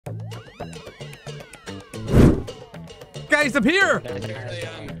guys, I'm here.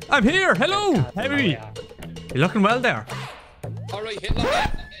 I'm here. Hello. Hey, you're looking well there. All right,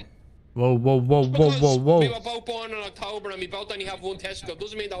 Hitler. Whoa. We were both born in October and we both only have one testicle.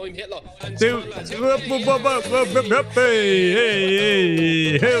 Doesn't mean that I'm Hitler. Dude.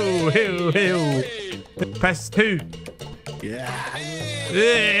 Hey. Press 2. Yeah.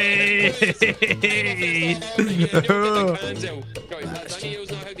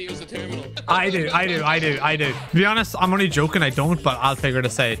 I do. To be honest, I'm only joking. I don't, but I'll figure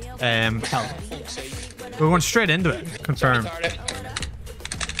this out. Hell. We're going straight into it. Confirm.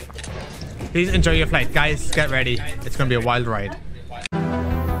 Please enjoy your flight, guys. Get ready. It's gonna be a wild ride.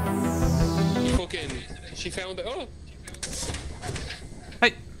 Fucking, she found it. Oh.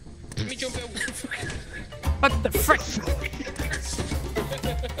 Hey. Let me jump out. What the frick?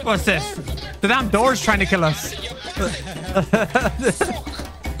 What's this? The damn door's trying to kill us.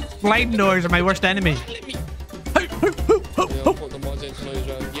 Sliding doors are my worst enemy.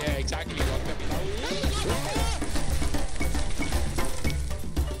 Yeah, exactly.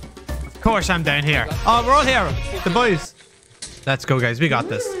 Of course I'm down here. Oh, we're all here. The boys. Let's go, guys. We got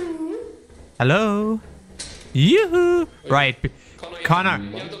this. Hello. Yoo-hoo. Right. Connor.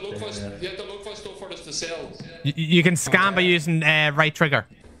 You have to look for stuff for us to sell. You can scan by using right trigger.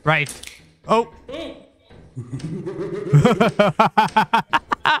 Right. Oh.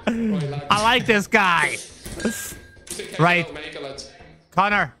 I like this guy. Right.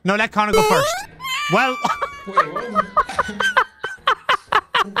 Connor. No, let Connor go first. Well.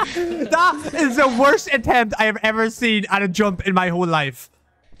 That is the worst attempt I have ever seen at a jump in my whole life.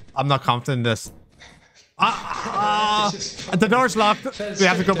 I'm not confident in this. The door's locked. We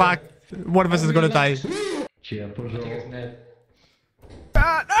have to go back. One of us is going to die.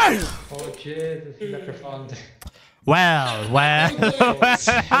 Oh, Jesus, you left your phone. Well.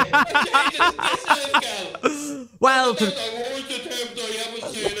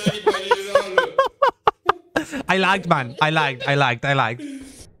 I lagged, man. I lagged.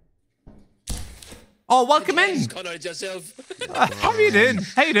 Oh, welcome in. Connor, yourself. How are you doing?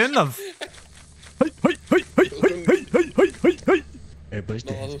 How you doing, love? Everybody's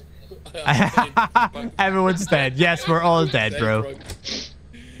dead. Everyone's dead. Yes, we're all dead, bro.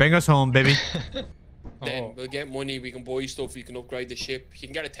 Bring us home, baby. Then we'll get money. We can buy stuff. We can upgrade the ship. You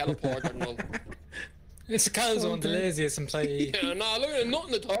can get a teleporter and all. It's Cal's one of the laziest employee. Yeah, no, look at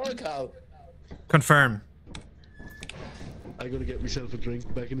nothing at all, Cal. Confirm. I'm gonna get myself a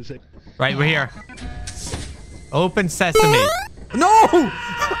drink back in a sec. Right, we're here. Open sesame. No!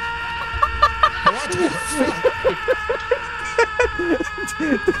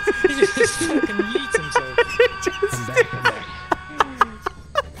 He just fucking yeets himself.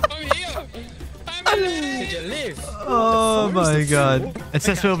 I'm here. Did you live? Oh my god. It's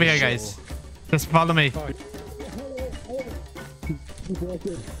this over here, guys. Just follow me.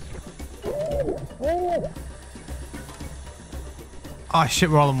 Oh shit,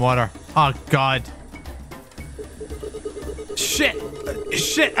 we're all in water. Oh god. Shit,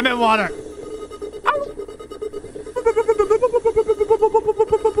 I'm in water.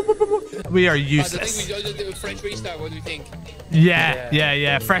 We are useless. I think we do a French restart. What do you think?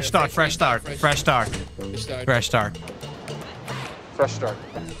 Yeah. Fresh start.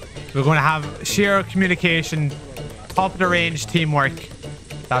 We're going to have sheer communication, top of the range teamwork.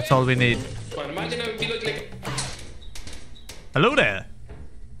 That's all we need. Man, imagine how it would be like. Hello there.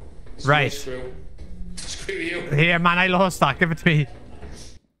 Right. Screw you. Here, man, I lost that. Give it to me.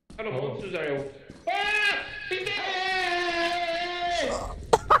 I don't want to die.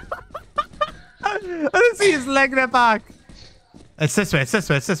 I didn't see his leg in it back. It's this way.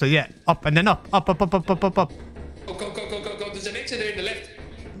 Yeah. Up and then up. Up. Go. There's an exit there in the left.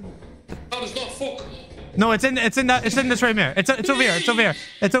 No, there's not. Fuck. No, it's in this room here. It's over here.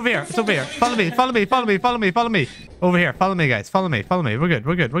 Follow me. Over here. Follow me, guys. Follow me. We're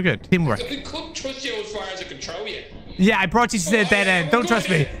good. Teamwork. I couldn't trust you as far as I can throw you. Yeah, I brought you to the dead end. Don't trust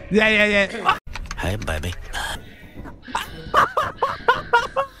me. Yeah. Hey, baby.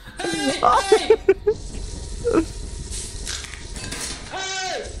 Hey!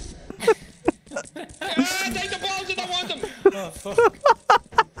 Take the balls, I don't want them. Oh, fuck.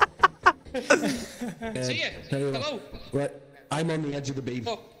 See ya. Hello. Right, I'm on the edge of the beam.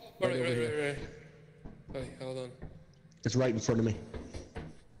 Oh, right. Wait, hold on. It's right in front of me.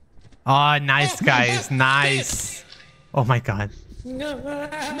 Oh, nice, guys. Nice. Oh my god. No,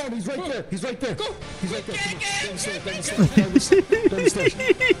 he's right there. Go. He's right there. Down the stairs.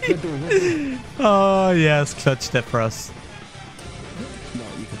 Oh yes, clutch step for us. No,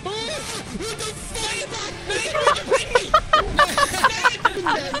 you can. What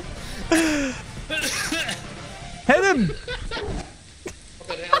the fuck? Hit him!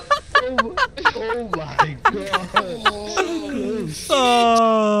 Oh my god.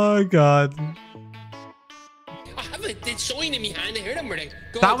 Oh god. I have a sign in my hand. I heard him. Like,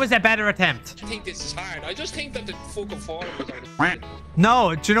 God, That was a better attempt. I think this is hard. I just think that the fucking forum was hard.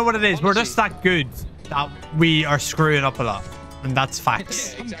 No, do you know what it is? We're just that good that we are screwing up a lot. And that's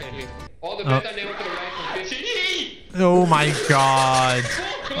facts. Yeah, exactly. All the better now to the right from fishing. Oh my god.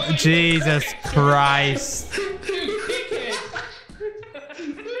 Jesus Christ.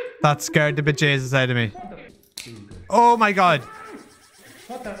 That scared the bejesus out of me. Oh my god.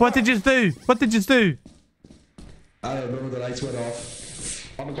 What did you do? What did you do? I remember the lights went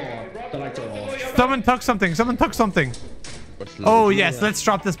off. On the car. The lights are off. Someone took something. Someone took something. Oh yes, let's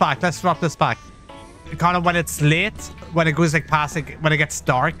drop this back. Let's drop this back. Kind of when it's late, when it goes like past, like, when it gets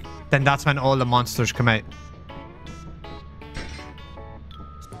dark, then that's when all the monsters come out.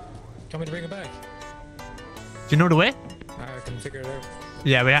 Want me to bring it back? Do you know the way? I can figure it out.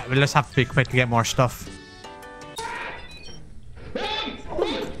 Yeah, we just have to be quick to get more stuff.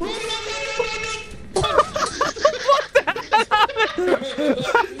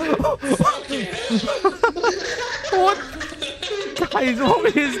 What? Guys,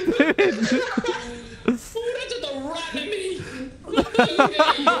 what is doing?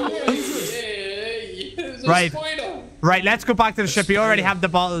 Right. Right, let's go back to the ship. We already have the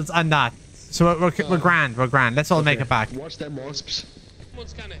bottles and that. So we're grand. We're grand. Let's all make it back. Watch them wasps.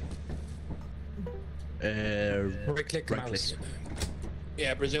 Someone's kind Right click mouse.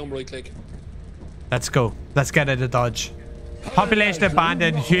 Yeah, presume right click. Let's go. Let's get out of Dodge. Population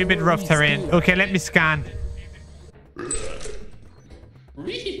abandoned. Humid rough terrain. Okay, let me scan.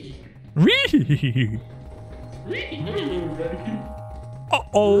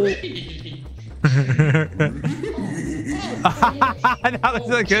 Uh-oh. That was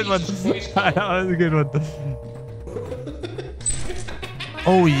a good one. That was a good one.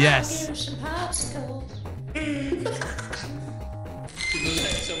 Oh, yes.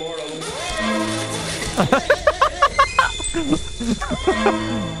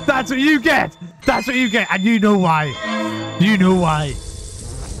 That's what you get. That's what you get. And you know why. You know why.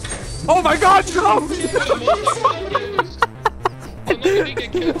 Oh my god, no!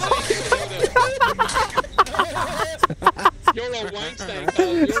 You're a Weinstein,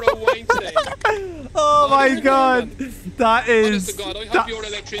 pal. You're a Weinstein. Oh my god. That Honest is... to God, I hope your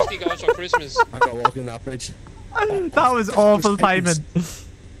electricity goes for Christmas. I got walking that bridge. That was awful timing.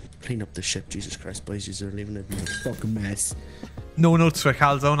 Clean up the ship, Jesus Christ, boys. You're leaving it in a fucking mess. No notes for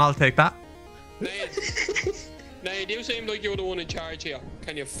Calzone, I'll take that. Now, you seem like you're the one in charge here.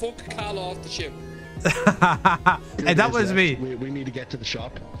 Can you fuck Cal off the ship? Hey, that was me. We need to get to the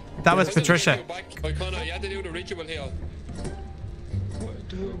shop. That was Patricia. Like, Connor, you had to do the ritual here.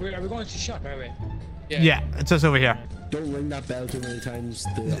 Are we going to the shop, are we? Yeah, it's just over here. Don't ring that bell too many times.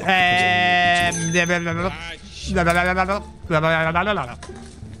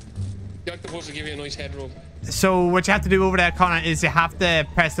 You're supposed to give you a nice head rub. So what you have to do over there, Connor, is you have to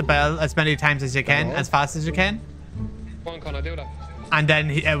press the bell as many times as you can, as fast as you can. Go on, Connor, do that. And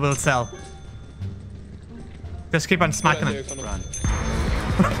then it will sell. Just keep on smacking it.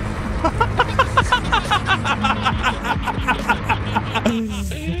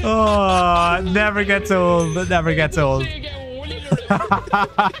 Oh, never gets old. It never gets old.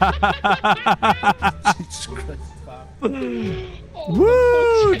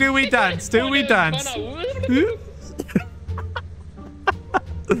 Woo! Do we dance? Do we dance?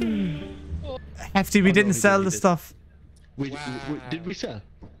 Hefty, we didn't sell the stuff. Did we sell?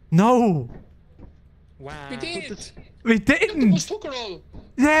 No, Wow. We did. we Just didn't. took her all.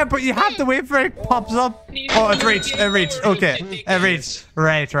 Yeah, but you have to wait for it pops up. Oh, it reached. It reached. Okay, it reached.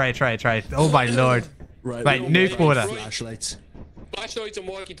 Right. Oh my lord. Right, new quota. Flashlights. Flashlights and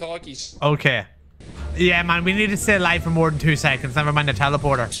walkie-talkies. Okay. Yeah, man, we need to stay alive for more than 2 seconds. Never mind the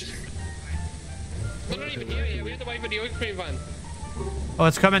teleporter. They're not even here yet. We have to wait for the ice cream van. Oh,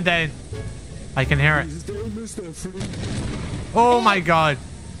 it's coming down. I can hear it. Oh my god.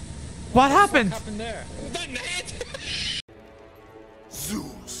 What happened? What happened there? That net!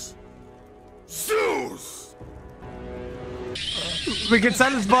 Zeus! Zeus! We can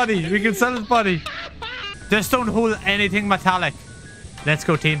sell his body. We can sell his body. Just don't hold anything metallic. Let's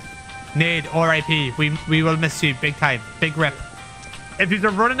go, team. Nade, RIP. We will miss you big time. Big rip. If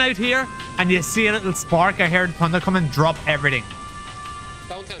you're running out here and you see a little spark, I heard thunder come and drop everything.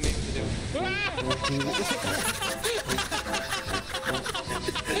 Don't tell me what to do.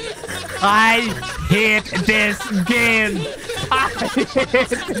 I hate this game. I hate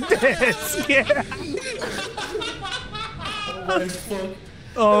this game.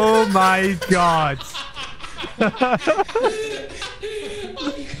 Oh my god.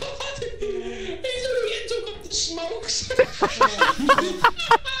 He's only took up the smokes.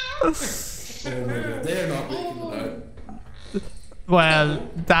 They're not making it out. Well,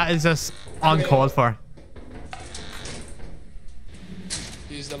 that is just uncalled for.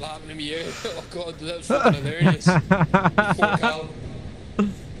 He's the laughing at me here. Oh god, that's fucking hilarious. Poor Cal.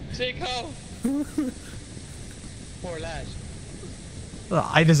 Say Cal. Poor lad.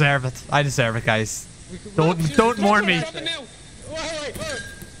 I deserve it. I deserve it, guys. Don't mourn me. Drop it now. Wait.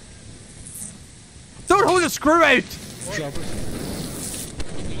 Don't hold the screw out. Drop it.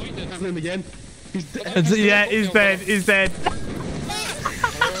 Have him again. He's dead. Yeah, he's dead. He's dead. Oh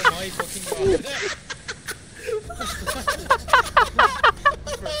my fucking god.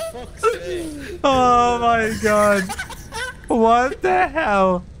 For fuck's sake. Oh my god. What the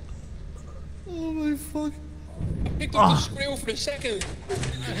hell? Oh my fuck. Picked up the screw for a second.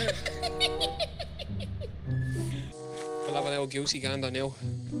 I'll have an old goosey gander now.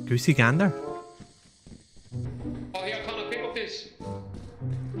 Goosey gander? Oh, here, Connor, pick up this.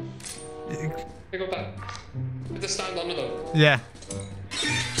 Pick up that. Put the stand on it though. Yeah.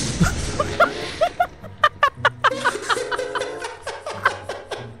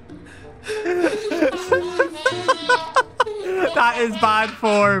 That is bad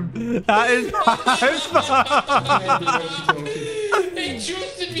form. That is bad form. He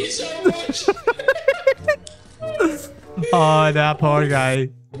trusted me so much. Oh, that poor guy.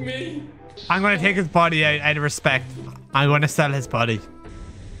 Me. I'm going to take his body out of respect. I'm going to sell his body.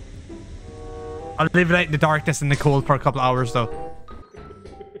 I'll leave it out in the darkness and the cold for a couple hours though.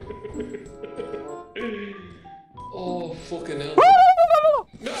 Oh, fucking hell.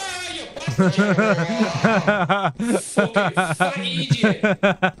 No, you fucking fat idiot.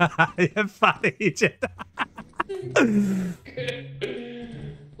 You fat idiot.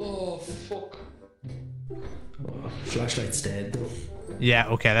 Oh, fuck. Flashlight's dead though. Yeah,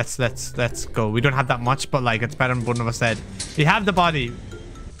 okay, let's go. We don't have that much, but like it's better than one of us said. We have the body.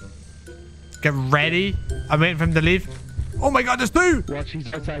 Get ready. I'm waiting for him to leave. Oh my god, there's two! Watch,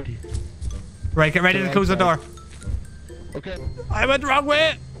 he's outside. Right, get ready to close the door. Okay. I went the wrong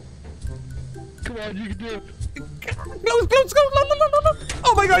way. Come on, you can do it. Close. No.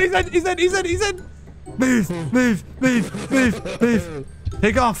 Oh my god, he's in. Move.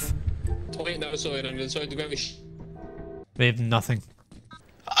 Take off. Tighten outside and inside the ground. We have nothing.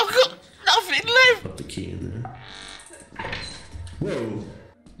 I've got nothing left. Put the key in there. Whoa.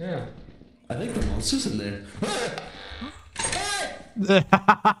 Yeah. I think the monster's in there.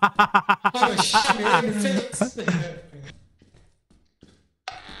 Oh shit, you're in the face.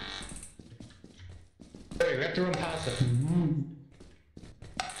 Wait, we have to run past it.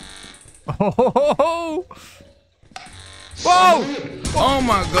 Oh. Whoa! Oh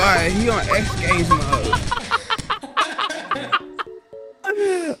my god, he on X Games mode.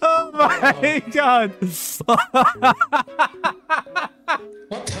 Oh my god!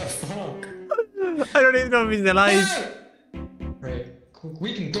 What the fuck? I don't even know if he's alive. Right.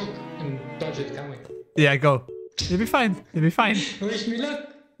 We can duck and dodge it, can we? Yeah, go. You'll be fine. Wish me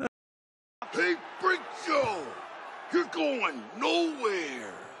luck. Hey, Freak Joe! You're going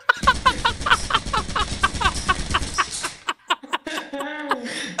nowhere!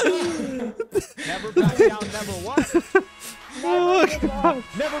 Never back down, never what? Oh, god.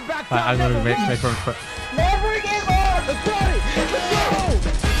 Never back down, Right, I'm gonna never make one quick. Never give up! Let's go!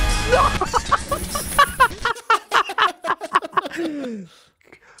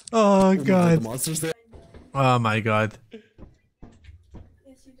 Oh The god. monster's there. Oh my god.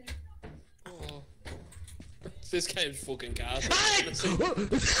 Oh. This game's fucking gas.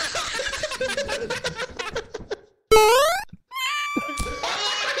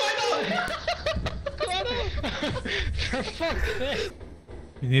 For fuck's sake.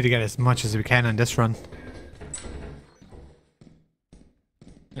 We need to get as much as we can on this run.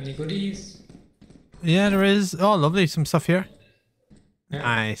 Any goodies? Yeah, there is. Oh, lovely. Some stuff here.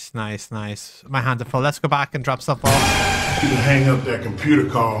 Yeah. Nice. My hands are full. Let's go back and drop stuff off. You can hang up that computer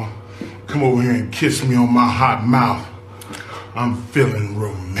call. Come over here and kiss me on my hot mouth. I'm feeling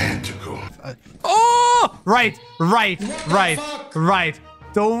romantical. Oh! Right.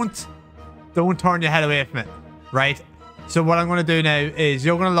 Don't turn your head away from it. Right? So what I'm going to do now is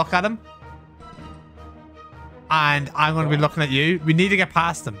you're going to look at him. And I'm going to be looking at you. We need to get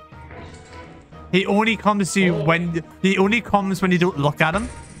past him. He only comes to you when you don't look at him.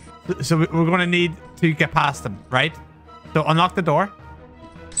 So we're going to need to get past him, right? So unlock the door.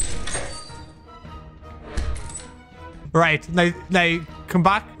 Right. Now come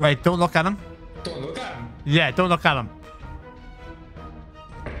back. Right, don't look at him. Don't look at him. Yeah, don't look at him.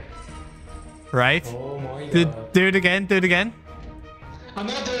 Right? Oh my my god. Do it again. Do it again. I'm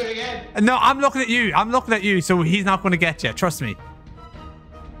not doing it again. No, I'm looking at you. I'm looking at you, so he's not going to get you. Trust me.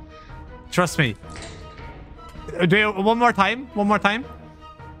 Trust me. Do it one more time. One more time.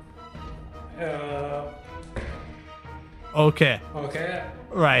 Okay. Okay.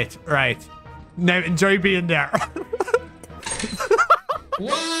 Right. Right. Now enjoy being there.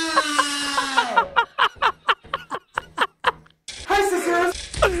 Wow! Hi, sisters.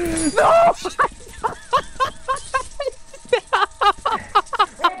 No!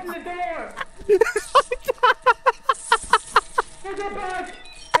 Open the door. There's a bug.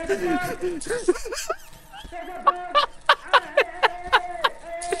 There's a bug. There's a bug.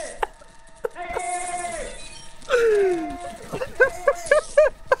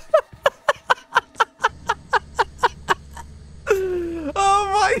 Oh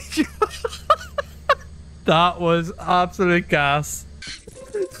my god. That was absolute gas.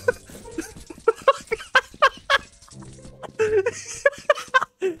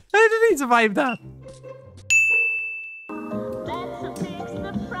 How did he survive that? That's a big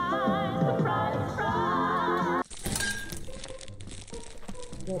surprise, surprise, surprise.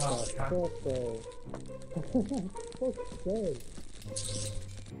 Wow.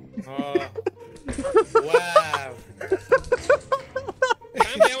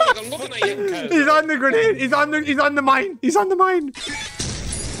 Calm down, like I'm looking at you. He's on the grenade. He's on the mine. He's on the mine.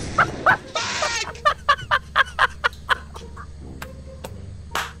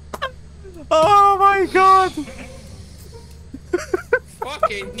 Oh my god.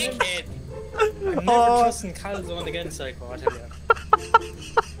 Fucking dickhead. I'm never trusting Cal's on again, Psycho, I tell you.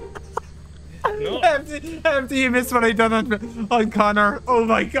 No. Empty, you missed what I done on Connor. Oh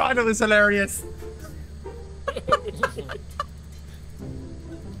my god, it was hilarious.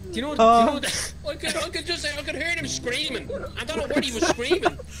 Do you know? I could hear him screaming. I don't know what he was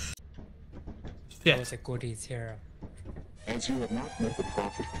screaming. Yeah. That was a goodies here. As you have not met the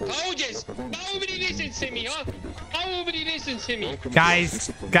prophet. Oh, yes. Nobody listens to me, huh? Nobody listens to me. Guys,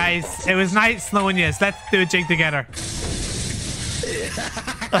 it was nice knowing you. Let's do a jig together.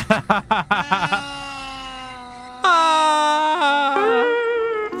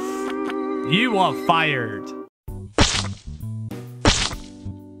 You are fired.